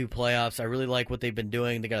the D2 playoffs. I really like what they've been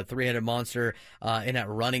doing. They got a 3-headed monster in that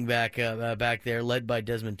running back back there, led by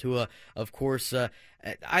Desmond Tua, of course.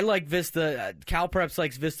 I like Vista. Cal Preps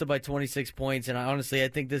likes Vista by 26 points, and I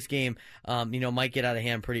think this game, might get out of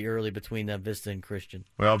hand pretty early between Vista and Christian.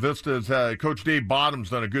 Well, Vista's Coach Dave Bottom's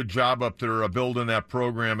done a good job up there building that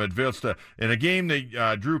program at Vista. In a game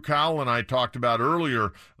that Drew Cowell and I talked about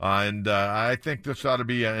earlier, and I think this ought to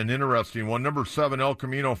be an interesting one. Number 7, El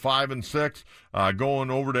Camino, 5-6, going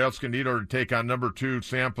over to Escondido to take on number 2,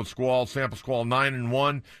 San Pasqual. San Pasqual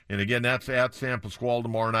 9-1, and again, that's at San Pasqual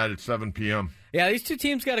tomorrow night at 7 p.m. Yeah, these two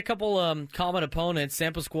teams got a couple common opponents.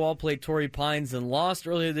 San Pasqual played Torrey Pines and lost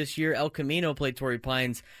earlier this year. El Camino played Torrey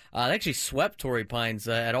Pines. They actually swept Torrey Pines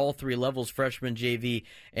at all 3 levels, freshman, JV,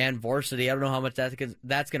 and varsity. I don't know how much that's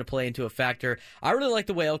going to play into a factor. I really like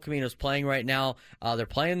the way El Camino's playing right now. They're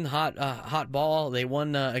playing hot ball. They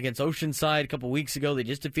won against Oceanside a couple weeks ago. They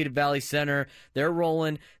just defeated Valley Center. They're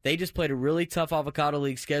rolling. They just played a really tough Avocado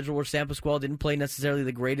League schedule where San Pasqual didn't play necessarily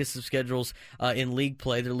the greatest of schedules in league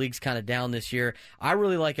play. Their league's kind of down this year. I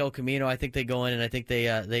really like El Camino. I think they go in, and I think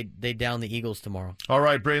they down the Eagles tomorrow. All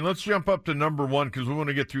right, Braden, let's jump up to number 1 because we want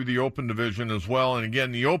to get through the Open Division as well. And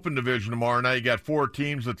again, the Open Division tomorrow night, you got 4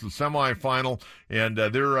 teams. It's the semifinal, and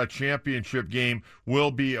their championship game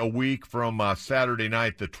will be a week from Saturday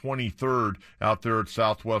night, the 23rd, out there at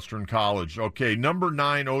Southwestern College. Okay, number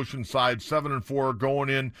 9, Oceanside, 7-4, going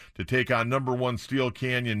in to take on number 1 Steel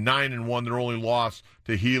Canyon, 9-1. Their only loss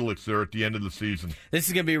to Helix there at the end of the season. This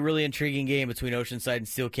is going to be a really intriguing game between Oceanside and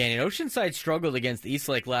Steel Canyon. Oceanside struggled against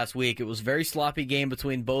Eastlake last week. It was a very sloppy game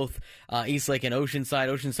between both Eastlake and Oceanside.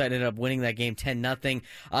 Oceanside ended up winning that game 10-0.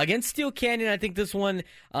 Against Steel Canyon, I think this one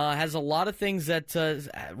has a lot of things that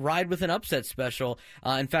ride with an upset special.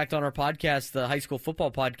 In fact, on our podcast, the high school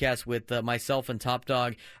football podcast with myself and Top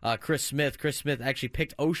Dog Chris Smith actually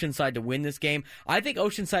picked Oceanside to win this game. I think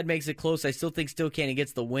Oceanside makes it close. I still think Steel Canyon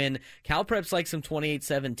gets the win. Cal Preps likes them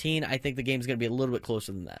 28-17. I think the game's going to be a little bit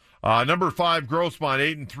closer than that. Number 5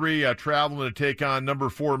 Grossmont 8-3, traveling to take on number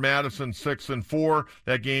 4 Madison 6-4.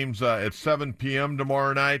 That game's at 7 p.m.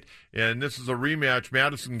 tomorrow night, and this is a rematch.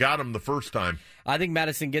 Madison got them the first time. I think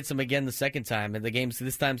Madison gets them again the second time, and the game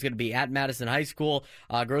this time is going to be at Madison High School.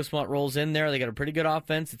 Grossmont rolls in there. They got a pretty good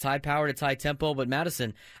offense. It's high power, it's high tempo, but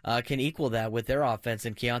Madison can equal that with their offense,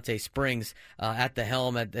 and Keontae Springs at the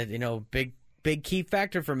helm at big key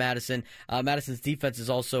factor for Madison. Madison's defense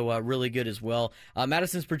is also really good as well.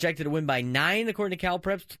 Madison's projected to win by 9, according to Cal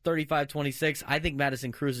Preps, 35-26. I think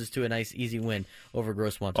Madison cruises to a nice, easy win over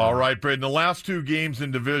Grossmont. All right, Braden. The last 2 games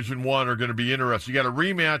in Division I are going to be interesting. You got a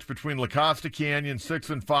rematch between La Costa Canyon,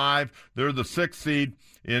 6-5. They're the 6th seed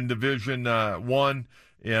in Division I.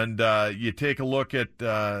 And you take a look at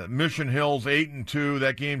Mission Hills 8-2.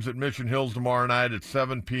 That game's at Mission Hills tomorrow night at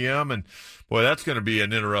 7 p.m. And boy, that's going to be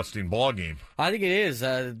an interesting ball game. I think it is.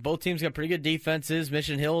 Both teams got pretty good defenses.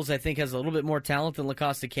 Mission Hills, I think, has a little bit more talent than La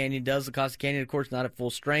Costa Canyon does. La Costa Canyon, of course, not at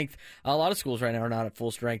full strength. A lot of schools right now are not at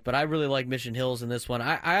full strength, but I really like Mission Hills in this one.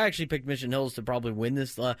 I actually picked Mission Hills to probably win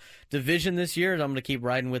this division this year, and I'm going to keep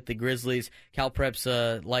riding with the Grizzlies. Cal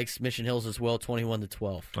Preps likes Mission Hills as well,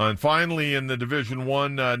 21-12. And finally, in the Division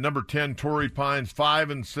I, number 10 Torrey Pines,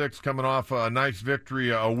 5-6, coming off a nice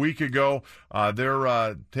victory a week ago.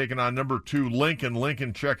 They're taking on number 2 Lincoln.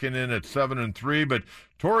 Lincoln checking in at 7-3, but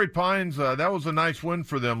Torrey Pines, that was a nice win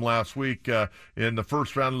for them last week in the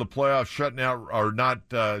first round of the playoffs,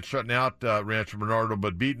 shutting out Rancho Bernardo,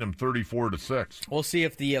 but beating them 34-6. We'll see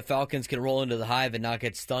if the Falcons can roll into the Hive and not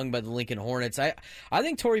get stung by the Lincoln Hornets. I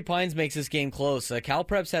think Torrey Pines makes this game close. Cal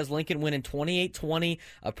Preps has Lincoln winning 28-20,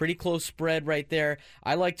 a pretty close spread right there.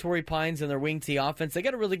 I like Torrey Pines and their wing tee offense. They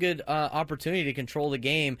got a really good opportunity to control the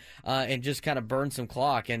game and just kind of burn some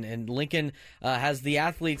clock. And Lincoln has the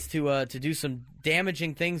athletes to do some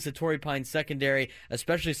damaging things to Torrey Pines secondary,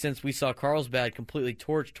 especially since we saw Carlsbad completely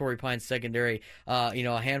torch Torrey Pines secondary a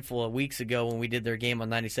handful of weeks ago when we did their game on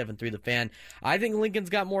 97.3 The Fan. I think Lincoln's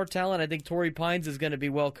got more talent. I think Torrey Pines is going to be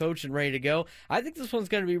well coached and ready to go. I think this one's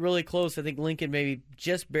going to be really close. I think Lincoln maybe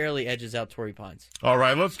just barely edges out Torrey Pines. All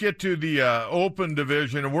right, let's get to the open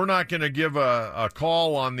division, and we're not going to give a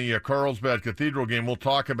call on the Carlsbad Cathedral game. We'll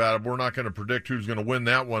talk about it. We're not going to predict who's going to win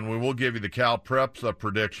that one. We will give you the Cal Preps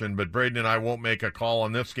prediction, but Braden and I won't make a call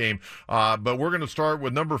on this game. But we're going to start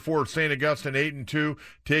with number 4, St. Augustine, 8-2,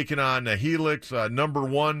 taking on Helix, number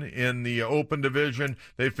 1 in the open division.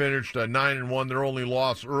 They finished 9-1. Their only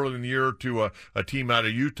loss early in the year to a team out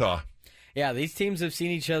of Utah. Yeah, these teams have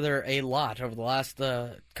seen each other a lot over the last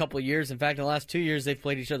couple of years. In fact, in the last 2 years, they've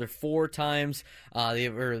played each other 4 times. The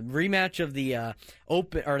rematch of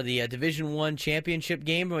the Division I championship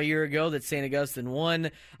game a year ago that St. Augustine won,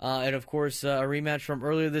 and of course a rematch from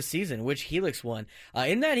earlier this season, which Helix won.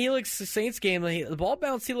 In that Helix Saints game, the ball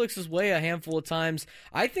bounced Helix's way a handful of times.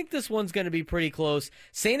 I think this one's going to be pretty close.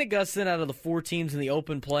 St. Augustine, out of the 4 teams in the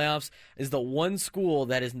open playoffs, is the one school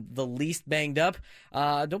that is the least banged up.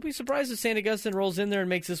 Don't be surprised if St. Augustine rolls in there and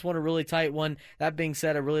makes this one a really tight one. That being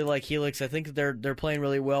said, I really like Helix. I think they're playing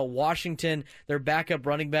really well. Washington, their backup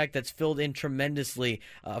running back that's filled in tremendously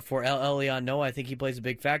for Elion Noah. I think he plays a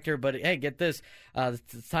big factor. But, hey, get this. The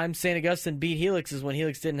time St. Augustine beat Helix is when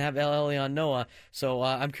Helix didn't have Elion Noah. So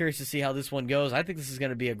I'm curious to see how this one goes. I think this is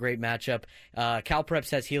going to be a great matchup. Cal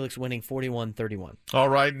Preps has Helix winning 41-31. All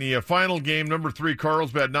right, in the final game, number 3,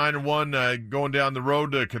 Carlsbad, 9-1, going down the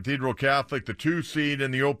road to Cathedral Catholic, the 2 seed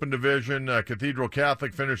in the open division. Cathedral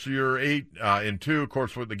Catholic finished the year 8-2. Of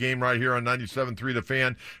course, with the game right here on 97.3 The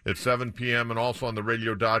Fan at 7 p.m. and also on the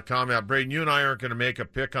radio.com app. Braden, you and I aren't going to make a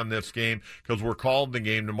pick on this game because we're calling the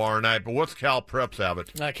game tomorrow night. But what's Cal Preps have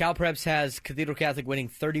it? Cal Preps has Cathedral Catholic winning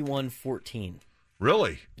 31-14.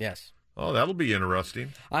 Really? Yes. Oh, that'll be interesting.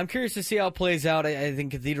 I'm curious to see how it plays out. I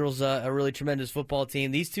think Cathedral's a really tremendous football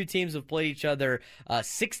team. These two teams have played each other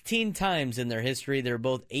 16 times in their history. They're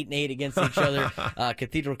both 8-8 against each other.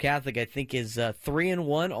 Cathedral Catholic, I think, is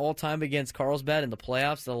 3-1 all-time against Carlsbad in the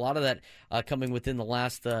playoffs. A lot of that coming within the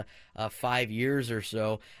last 5 years or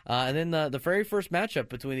so. And then the very first matchup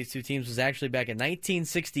between these two teams was actually back in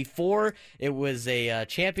 1964. It was a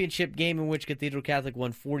championship game in which Cathedral Catholic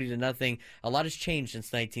won 40-0. A lot has changed since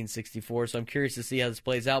 1964. So I'm curious to see how this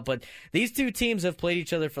plays out. But these two teams have played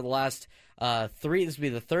each other for the last three. This will be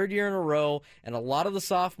the third year in a row, and a lot of the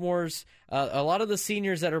sophomores, a lot of the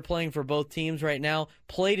seniors that are playing for both teams right now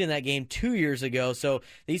played in that game 2 years ago. So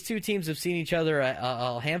these two teams have seen each other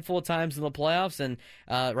a handful of times in the playoffs, and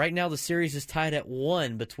right now the series is tied at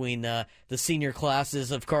 1 between the senior classes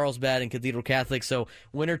of Carlsbad and Cathedral Catholic. So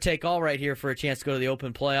winner take all right here for a chance to go to the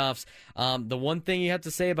Open playoffs. The one thing you have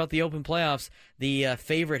to say about the Open playoffs, the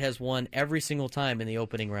favorite has won every single time in the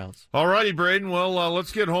opening rounds. All righty, Braden. Well,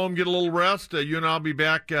 let's get home, get a little rest. You and I'll be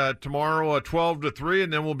back tomorrow at 12 to 3,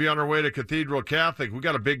 and then we'll be on our way to Cathedral Catholic. We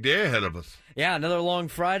got a big day ahead of us. Yeah, another long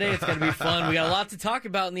Friday. It's going to be fun. We got a lot to talk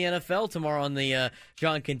about in the NFL tomorrow on the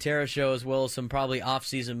John Quintero Show, as well as some probably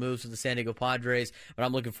off-season moves with the San Diego Padres. But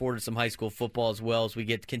I'm looking forward to some high school football as well as we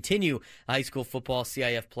continue high school football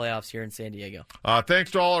CIF playoffs here in San Diego.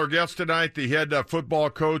 Thanks to all our guests tonight. The head football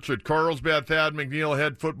coach at Carlsbad, Thad McNeil,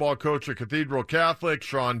 head football coach at Cathedral Catholic,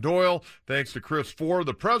 Sean Doyle. Thanks to Chris Ford,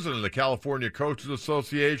 the president of the California Coaches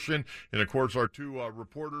Association. And, of course, our two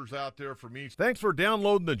reporters out there from East. Thanks for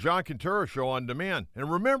downloading the John Quintero Show on demand.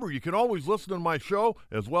 And remember, you can always listen to my show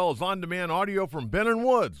as well as on-demand audio from Ben and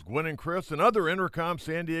Woods, Gwen and Chris, and other Intercom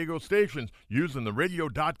San Diego stations using the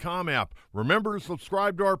radio.com app. Remember to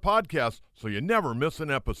subscribe to our podcast so you never miss an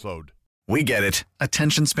episode. We get it.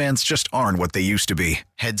 Attention spans just aren't what they used to be.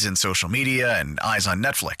 Heads in social media and eyes on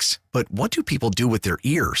Netflix. But what do people do with their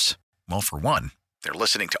ears? Well, for one, they're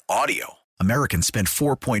listening to audio. Americans spend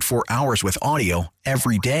 4.4 hours with audio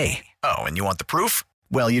every day. Oh, and you want the proof?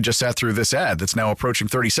 Well, you just sat through this ad that's now approaching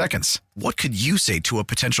 30 seconds. What could you say to a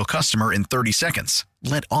potential customer in 30 seconds?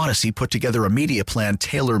 Let Odyssey put together a media plan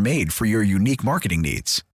tailor-made for your unique marketing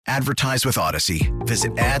needs. Advertise with Odyssey.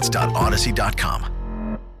 Visit ads.odyssey.com.